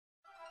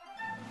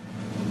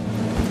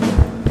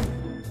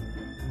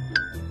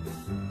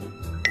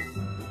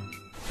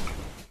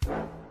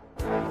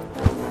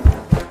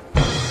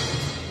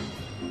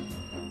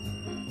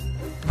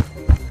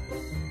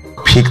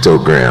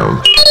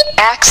Pictogram.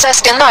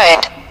 Access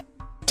denied.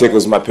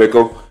 Tickles my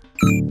pickle.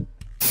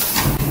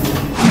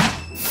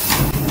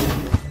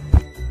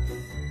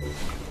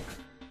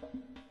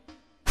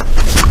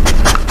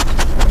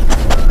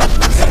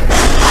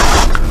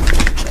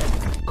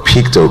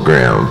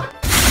 Pictogram.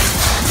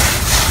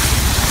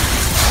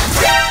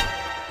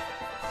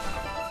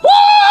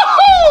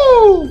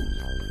 Woohoo!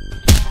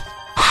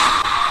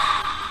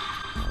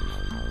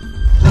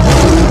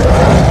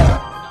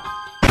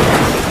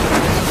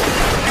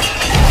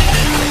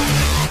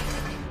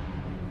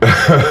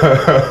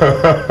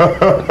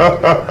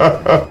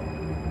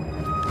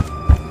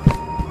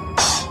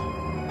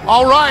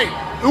 All right,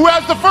 who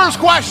has the first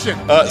question?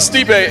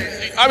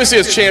 Stipe, obviously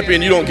as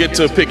champion, you don't get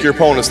to pick your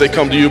opponents. They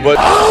come to you, but...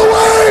 Oh,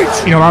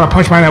 wait! You know, a lot of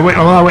punch by that way, a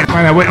lot of weight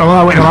by that way, a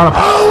lot of weight, a lot of...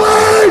 Oh,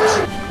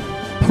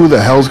 wait! Who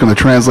the hell's going to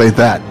translate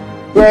that?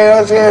 Yeah,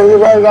 let's get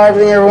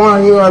everything,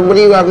 everyone. You are, what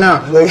do you have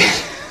now?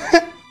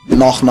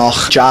 Noch,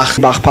 Jach,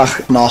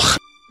 Bach, noch.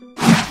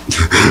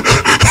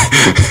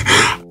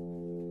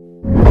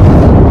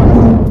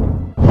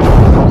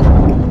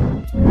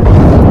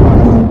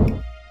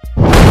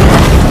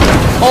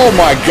 Oh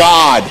my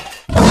God!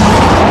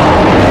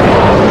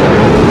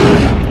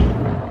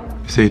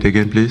 Say it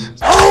again, please.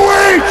 Oh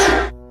wait!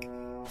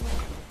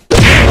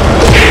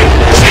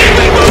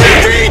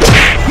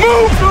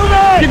 Move!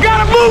 You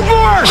gotta move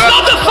more!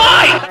 Stop the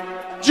fight!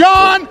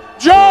 John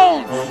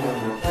Jones!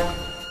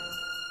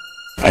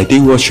 I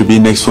think what should be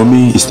next for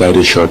me is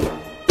title shot.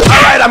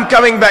 Alright, I'm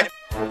coming back.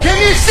 Can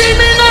you see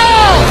me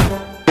now?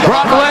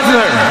 Brock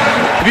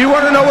Lesnar, if you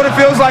want to know what it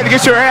feels like to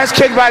get your ass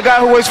kicked by a guy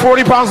who weighs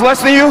 40 pounds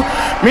less than you,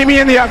 meet me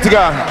in the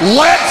octagon.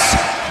 Let's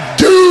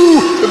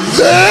do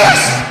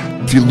this!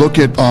 If you look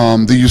at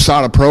the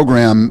USADA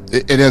program,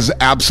 it has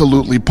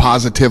absolutely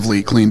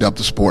positively cleaned up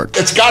the sport.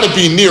 It's got to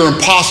be near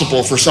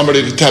impossible for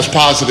somebody to test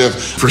positive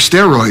For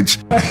steroids.